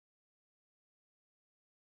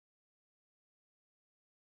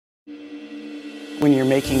When you're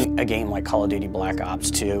making a game like Call of Duty Black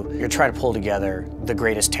Ops 2, you're trying to pull together the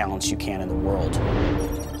greatest talents you can in the world.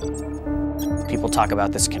 People talk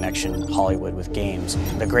about this connection, Hollywood with games.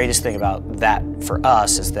 The greatest thing about that for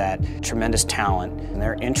us is that tremendous talent, and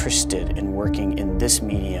they're interested in working in this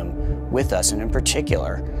medium with us, and in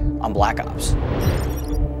particular, on Black Ops.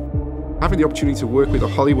 Having the opportunity to work with a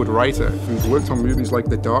Hollywood writer who's worked on movies like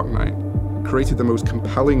The Dark Knight, created the most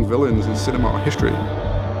compelling villains in cinema history,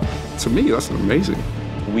 to me, that's amazing.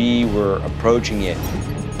 We were approaching it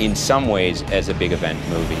in some ways as a big event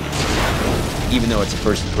movie. Even though it's a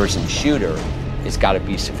first-person shooter, it's got to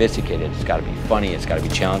be sophisticated, it's got to be funny, it's got to be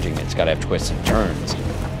challenging, it's got to have twists and turns.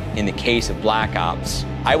 In the case of Black Ops,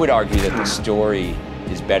 I would argue that the story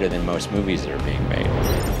is better than most movies that are being made.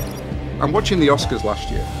 I'm watching the Oscars last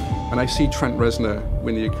year, and I see Trent Reznor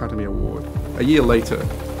win the Academy Award. A year later,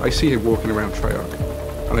 I see him walking around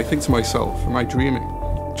Treyarch, and I think to myself, am I dreaming?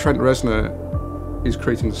 Trent Reznor is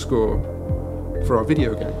creating the score for our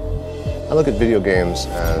video game. I look at video games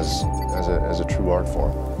as a true art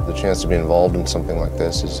form. The chance to be involved in something like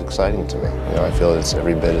this is exciting to me. You know, I feel it's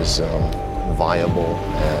every bit as viable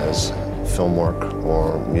as film work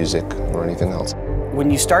or music or anything else. When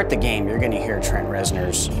you start the game, you're going to hear Trent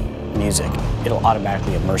Reznor's music. It'll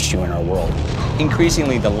automatically immerse you in our world.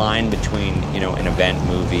 Increasingly, the line between, an event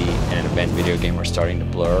movie and an event video game are starting to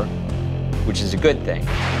blur, which is a good thing.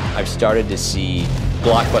 I've started to see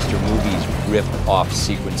blockbuster movies rip off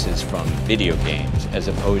sequences from video games as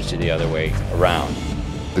opposed to the other way around.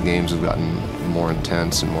 The games have gotten more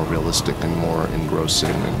intense and more realistic and more engrossing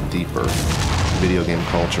and deeper. Video game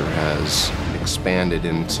culture has expanded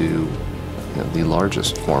into the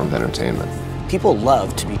largest form of entertainment. People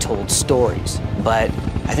love to be told stories, but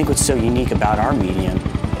I think what's so unique about our medium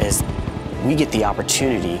is we get the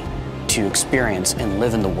opportunity to experience and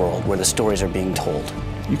live in the world where the stories are being told.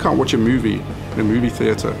 You can't watch a movie in a movie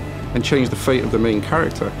theater and change the fate of the main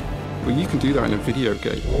character. Well, you can do that in a video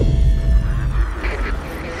game.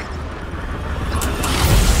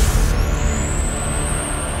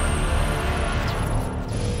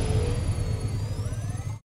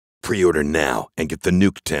 Pre-order now and get the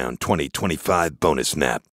Nuketown 2025 bonus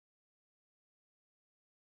map.